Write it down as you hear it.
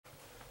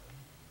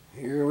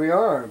Here we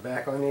are,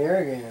 back on the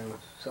air again.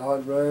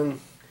 Solid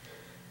run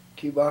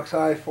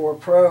cubox-i 4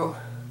 Pro.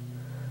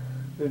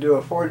 We'll do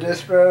a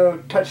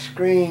 4distro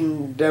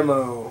touchscreen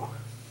demo.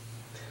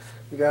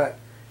 We got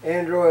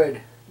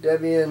Android,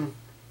 Debian,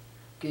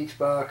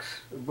 Geeksbox,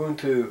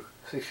 Ubuntu,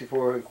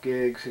 64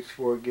 gig,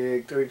 64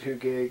 gig, 32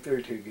 gig,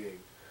 32 gig.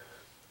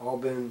 All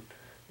been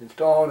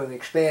installed and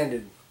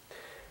expanded.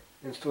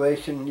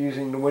 Installation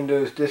using the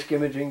Windows Disk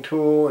Imaging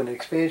tool and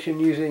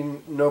expansion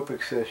using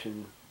Notebook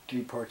Session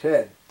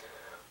Gparted.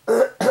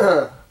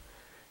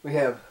 We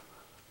have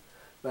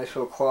a nice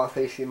little cloth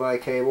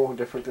HDMI cable,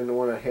 different than the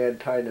one I had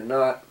tied in a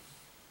knot.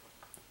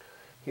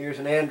 Here's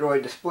an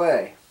Android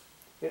display.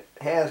 It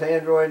has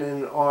Android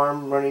and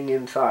ARM running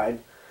inside,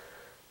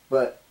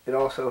 but it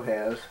also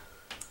has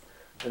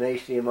an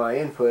HDMI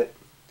input,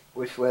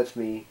 which lets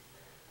me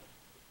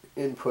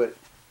input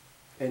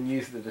and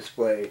use the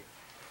display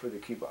for the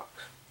cubox.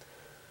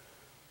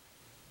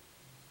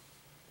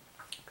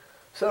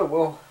 So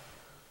we'll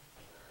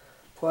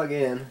plug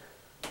in.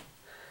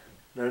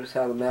 Notice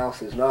how the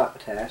mouse is not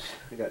attached.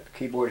 We got the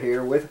keyboard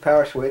here with a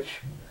power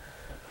switch.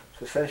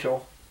 It's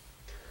essential.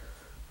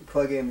 We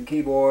plug in the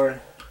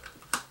keyboard,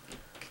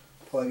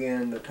 plug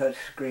in the touch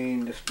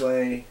screen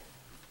display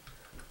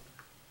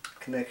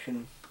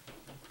connection,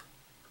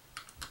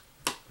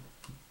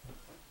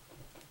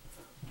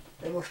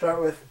 and we'll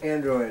start with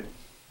Android.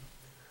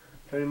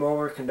 Turn him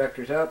over,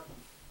 conductors up,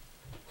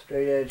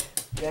 straight edge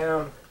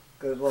down,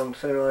 goes along the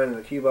center line of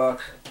the cubox.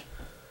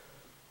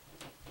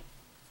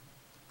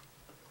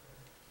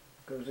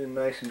 Goes in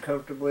nice and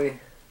comfortably,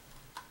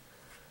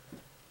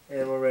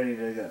 and we're ready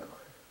to go.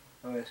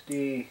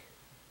 OSD,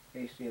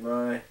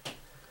 HDMI,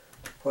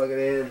 plug it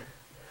in.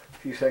 A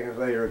few seconds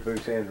later it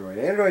boots Android.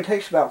 Android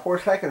takes about 4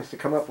 seconds to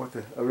come up with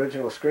the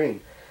original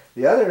screen.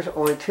 The others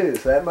only 2,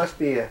 so that must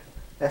be a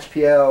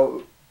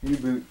SPL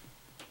U-boot,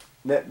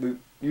 NetBoot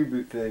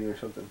U-boot thing or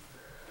something.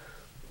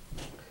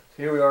 So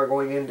here we are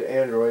going into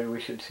Android.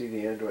 We should see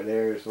the Android.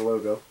 There's the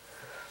logo.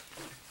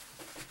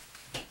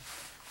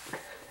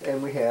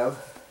 And we have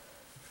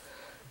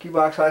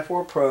cubox-i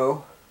 4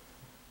 Pro,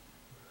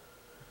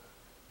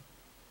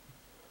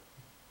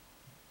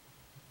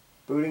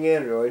 booting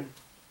Android.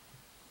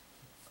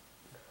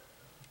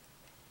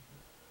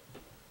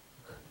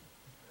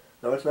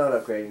 No, it's not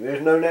upgrading.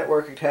 There's no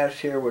network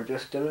attached here. We're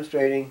just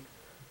demonstrating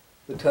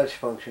the touch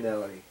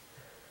functionality,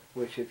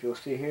 which, if you'll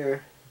see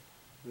here,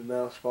 the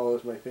mouse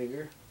follows my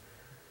finger.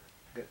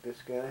 Got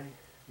this guy.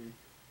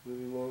 Move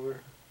him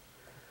over.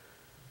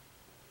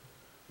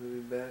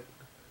 Move him back.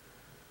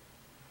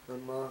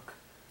 Unlock.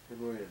 And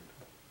we're in.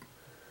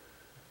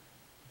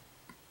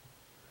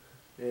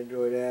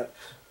 Android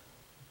apps.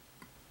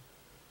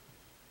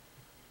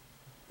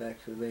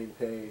 Back to the main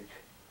page.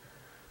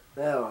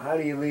 Now, how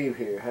do you leave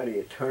here? How do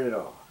you turn it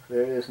off?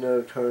 There is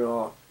no turn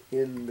off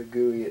in the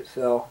GUI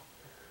itself,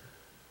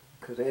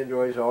 because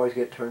Androids always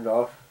get turned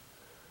off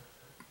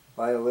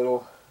by a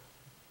little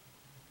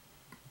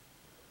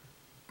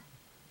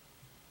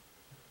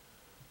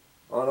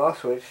on-off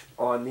switch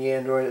on the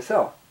Android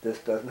itself. This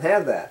doesn't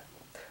have that.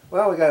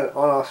 Well, we got an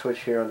on-off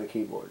switch here on the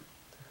keyboard.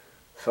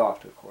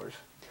 Soft, of course.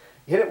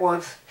 You hit it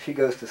once, she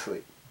goes to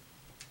sleep.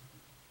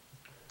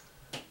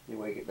 You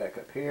wake it back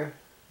up here.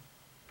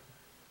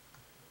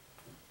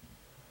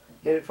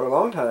 Hit it for a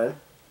long time.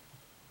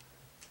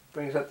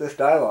 Brings up this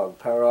dialog: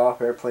 power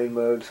off, airplane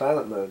mode,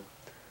 silent mode.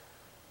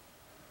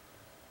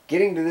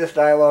 Getting to this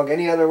dialog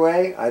any other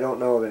way, I don't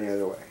know of any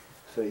other way.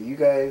 So you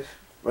guys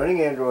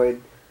running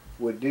Android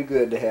would do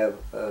good to have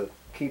a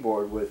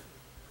keyboard with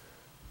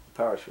a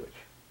power switch.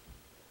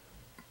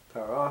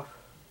 Power off.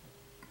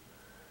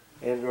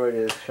 Android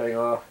is shutting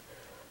off.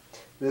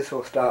 This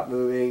will stop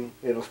moving.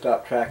 It'll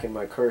stop tracking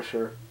my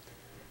cursor,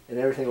 and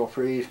everything will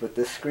freeze, but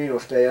this screen will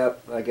stay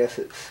up. I guess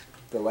it's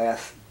the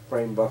last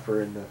frame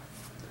buffer in the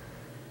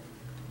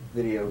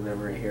video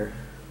memory here.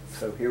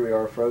 So here we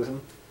are,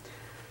 frozen.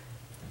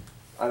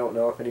 I don't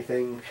know if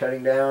anything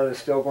shutting down is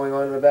still going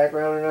on in the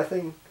background or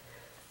nothing.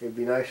 It'd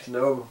be nice to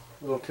know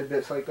little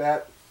tidbits like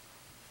that.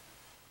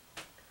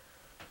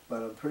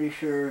 But I'm pretty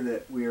sure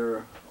that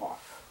we're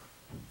off.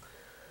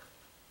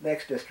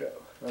 Next distro.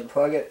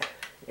 Unplug it.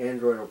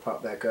 Android will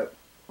pop back up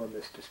on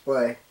this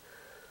display.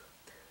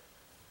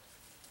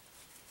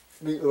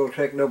 Neat little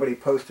trick nobody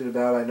posted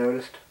about, I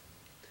noticed.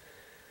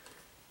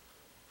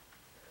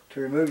 To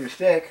remove your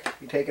stick,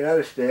 you take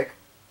another stick,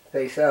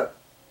 face up,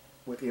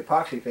 with the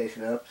epoxy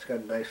facing up. It's got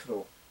a nice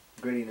little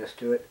grittiness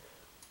to it.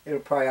 It'll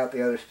pry out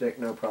the other stick,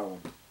 no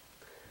problem.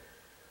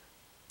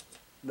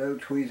 No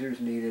tweezers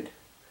needed.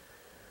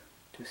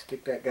 Just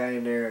stick that guy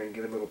in there and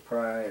get a little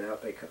pry, and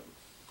out they come.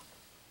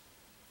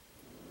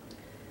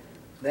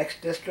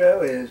 Next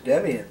distro is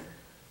Debian.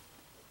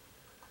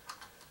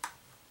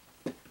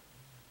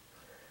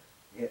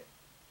 Get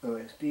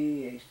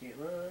OSD,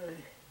 HDMI.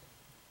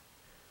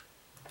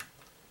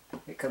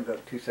 It comes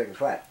up 2 seconds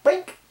flat.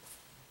 Blink!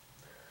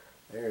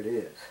 There it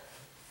is.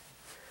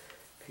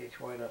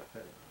 PHY not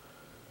found.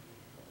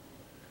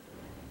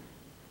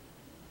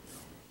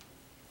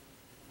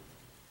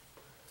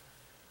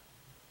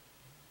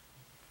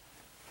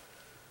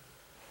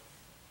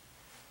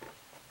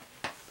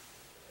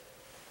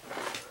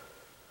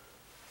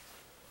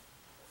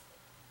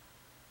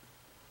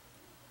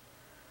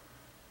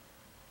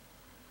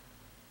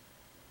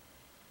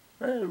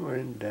 And we're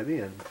in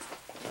Debian.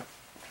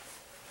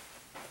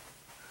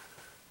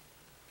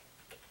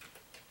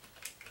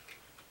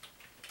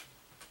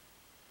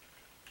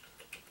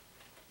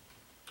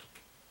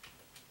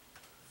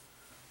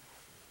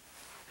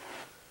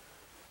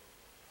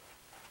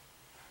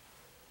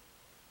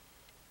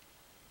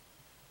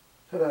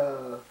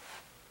 Ta-da!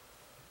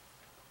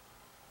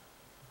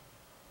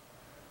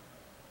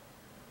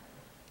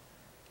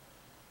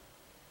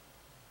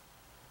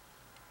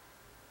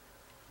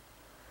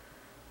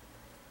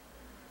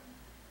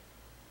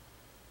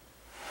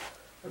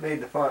 I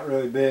made the font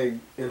really big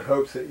in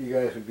hopes that you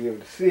guys would be able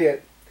to see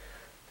it,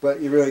 but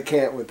you really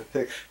can't with the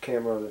fixed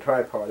camera on the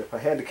tripod. If I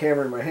had the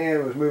camera in my hand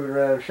and was moving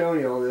around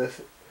showing you all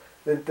this,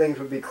 then things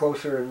would be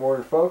closer and more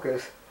in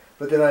focus,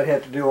 but then I'd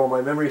have to do all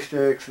my memory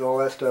sticks and all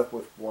that stuff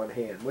with one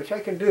hand, which I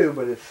can do,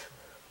 but it's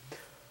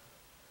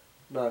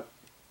not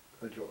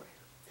a joy.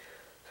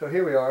 So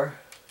here we are.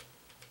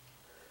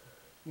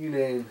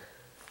 Uname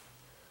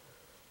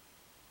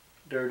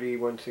Dirty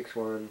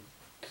 161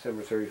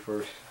 December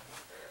 31st.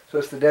 So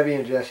it's the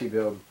Debian Jesse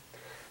build.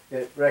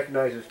 It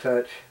recognizes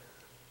touch.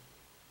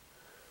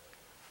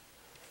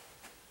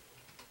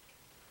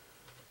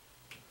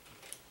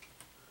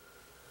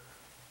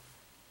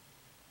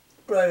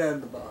 Right out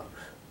of the box.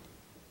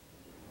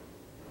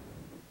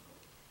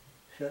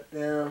 Shut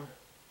down.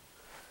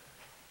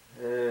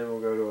 And we'll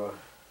go to a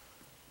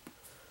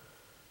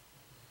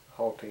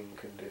halting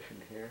condition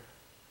here.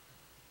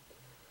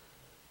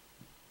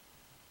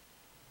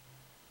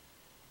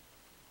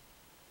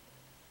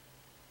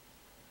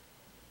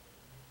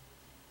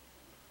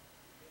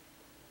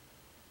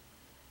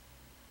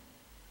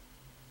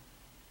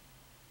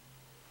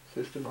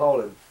 System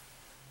halted.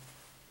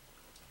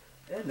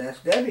 And that's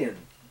Debian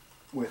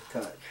with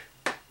touch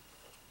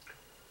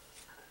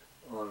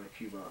on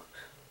a cubox.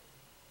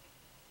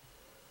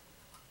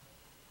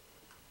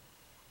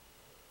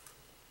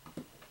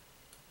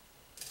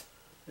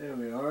 There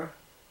we are.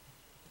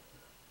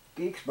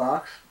 Geeks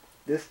box.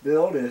 This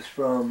build is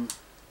from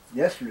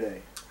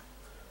yesterday.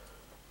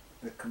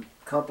 The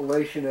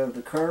compilation of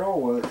the kernel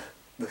was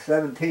the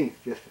 17th,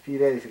 just a few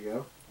days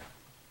ago.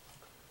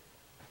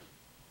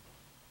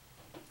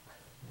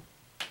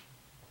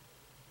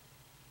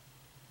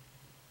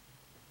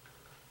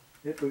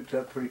 It boots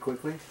up pretty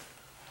quickly.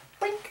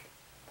 Blink!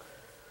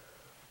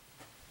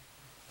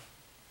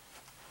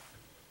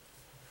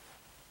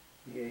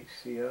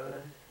 EHCI.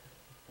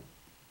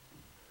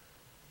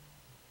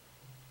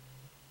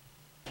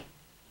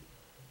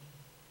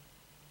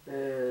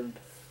 And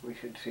we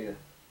should see a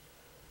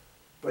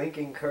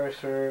blinking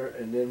cursor,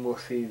 and then we'll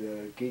see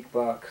the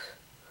Geekbox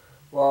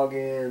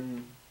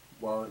login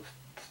while it's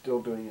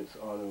still doing its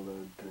auto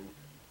load thing.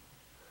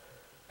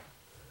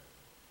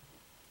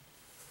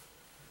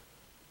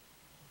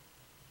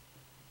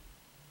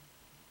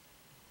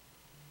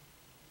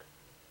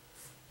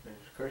 There's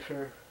the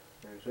cursor,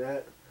 there's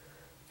that.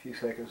 A few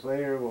seconds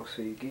later we'll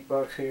see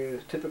Geekbox here,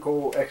 it's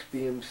typical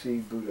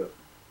XBMC boot up.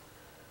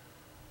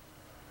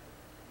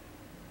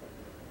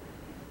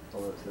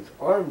 Although it says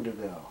ARM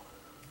Devel.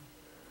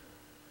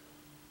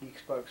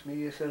 Geekbox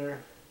Media Center.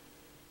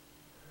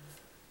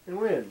 And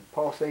Win.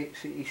 Pulse 8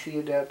 CEC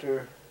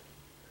adapter.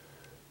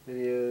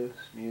 Videos,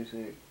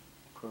 music,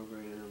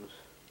 programs.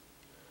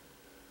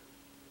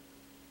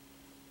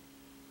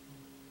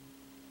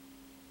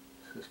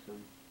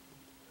 System.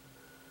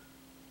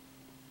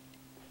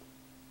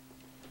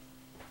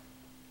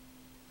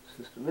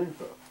 System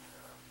info.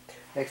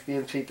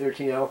 XBMC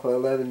 13 Alpha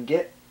 11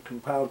 Git.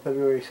 Compiled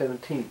February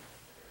 17th.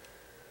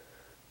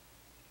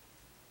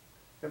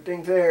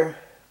 Everything's there.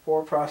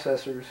 4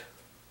 processors.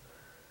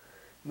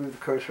 Move the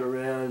cursor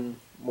around.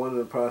 One of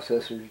the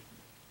processors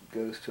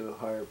goes to a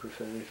higher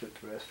percentage, but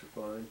the rest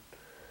are fine.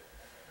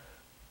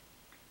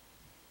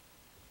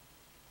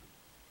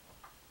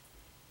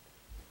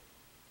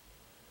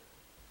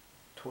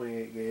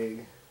 $28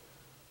 gig.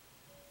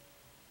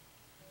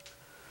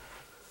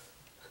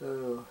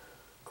 So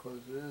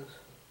close this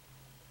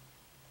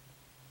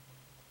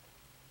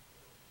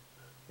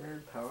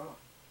and power off.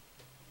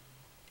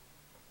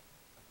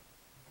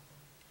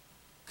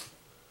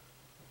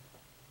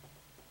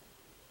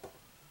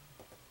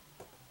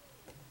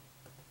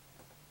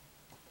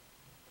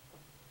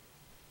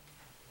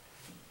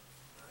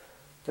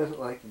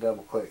 Doesn't like to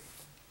double click.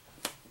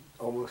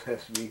 Almost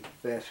has to be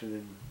faster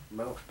than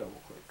mouse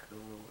double click. I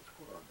don't know what's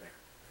going on there.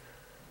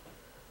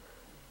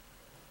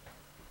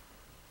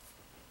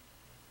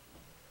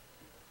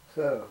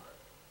 So,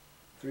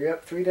 3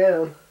 up, 3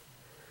 down,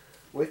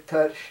 with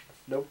touch,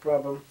 no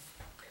problem.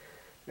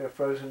 Got a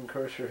frozen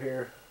cursor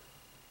here.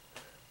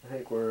 I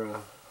think we're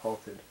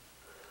halted.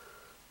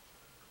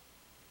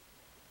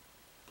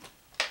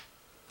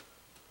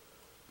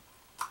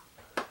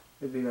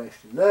 It'd be nice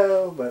to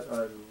know, but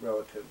I'm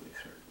relatively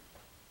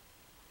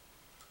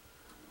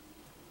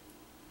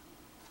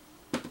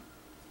certain.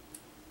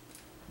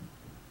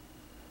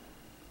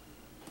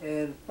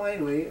 And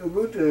finally,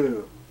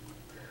 Ubuntu.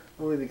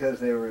 Only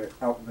because they were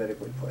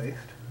alphabetically placed.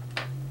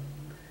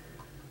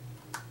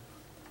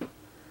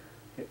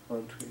 Hit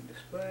on screen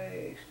display. this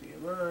way,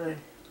 HDMI.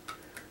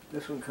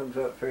 This one comes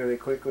up fairly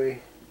quickly.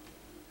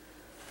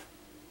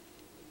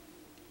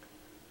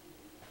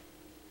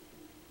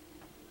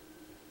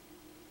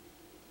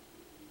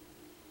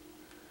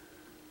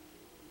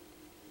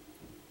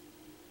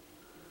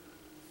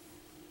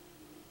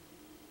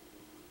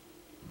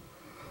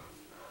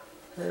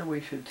 And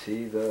we should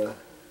see the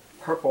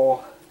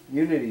purple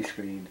Unity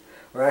screen.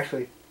 Or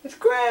actually, it's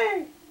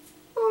gray!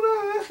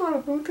 Oh no, that's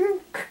not Ubuntu.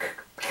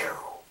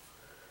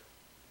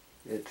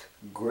 It's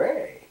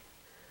gray.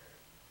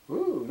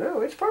 Ooh, no,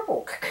 it's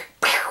purple.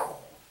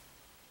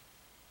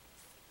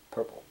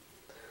 Purple.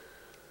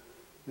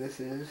 This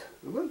is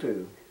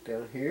Ubuntu.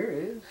 Down here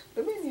is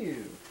the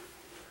menu.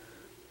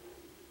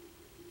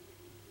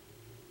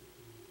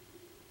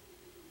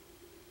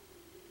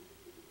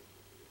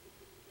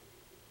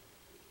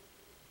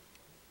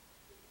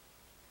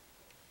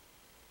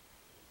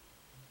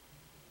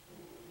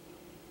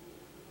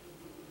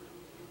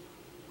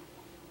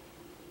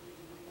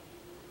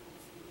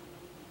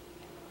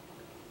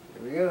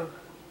 Here we go.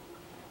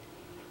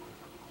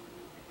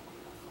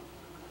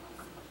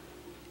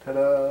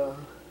 Ta-da!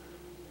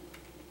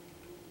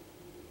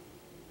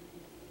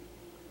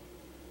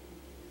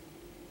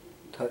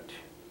 Touch.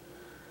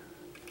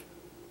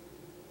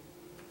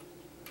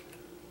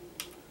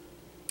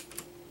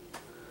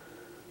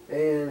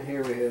 And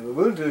here we have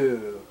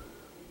Ubuntu.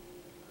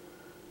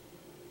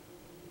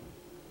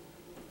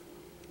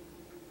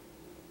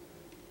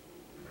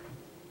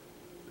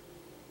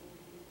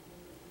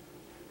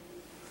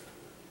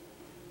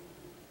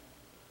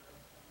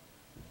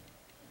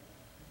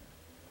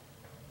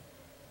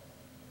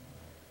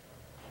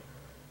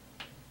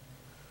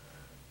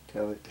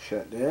 Tell it to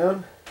shut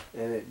down,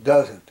 and it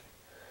doesn't.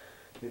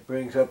 It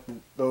brings up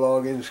the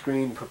login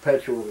screen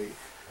perpetually.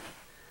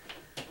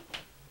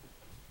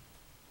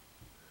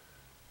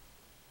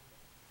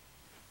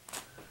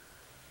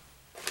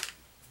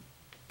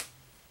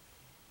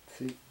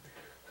 See?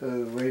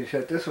 So the way to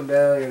shut this one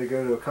down, you got to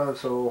go to a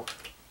console,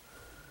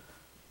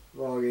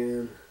 log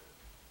in.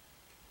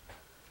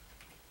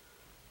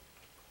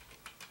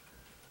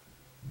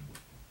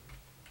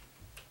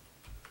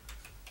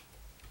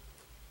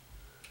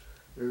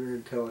 And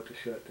then tell it to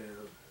shut down.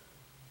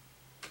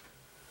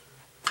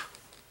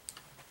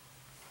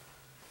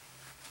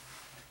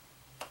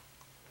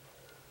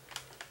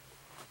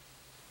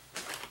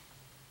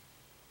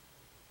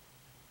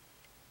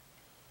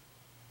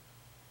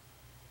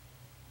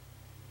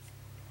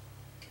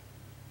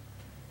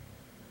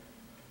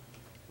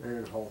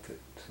 And halt it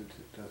since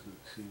it doesn't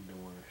seem to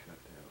want to shut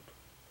down.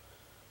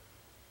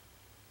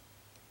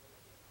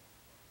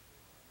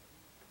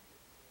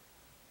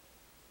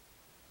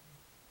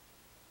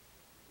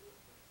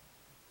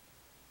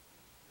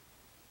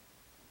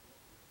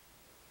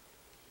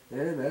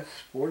 And that's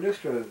 4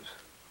 distros.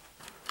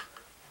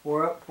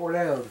 4 up, 4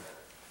 down.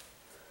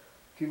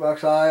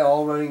 Cubox-i,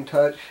 all running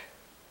touch,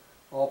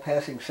 all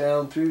passing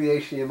sound through the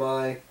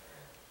HDMI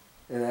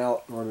and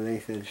out on an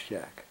 1/8 inch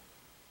jack.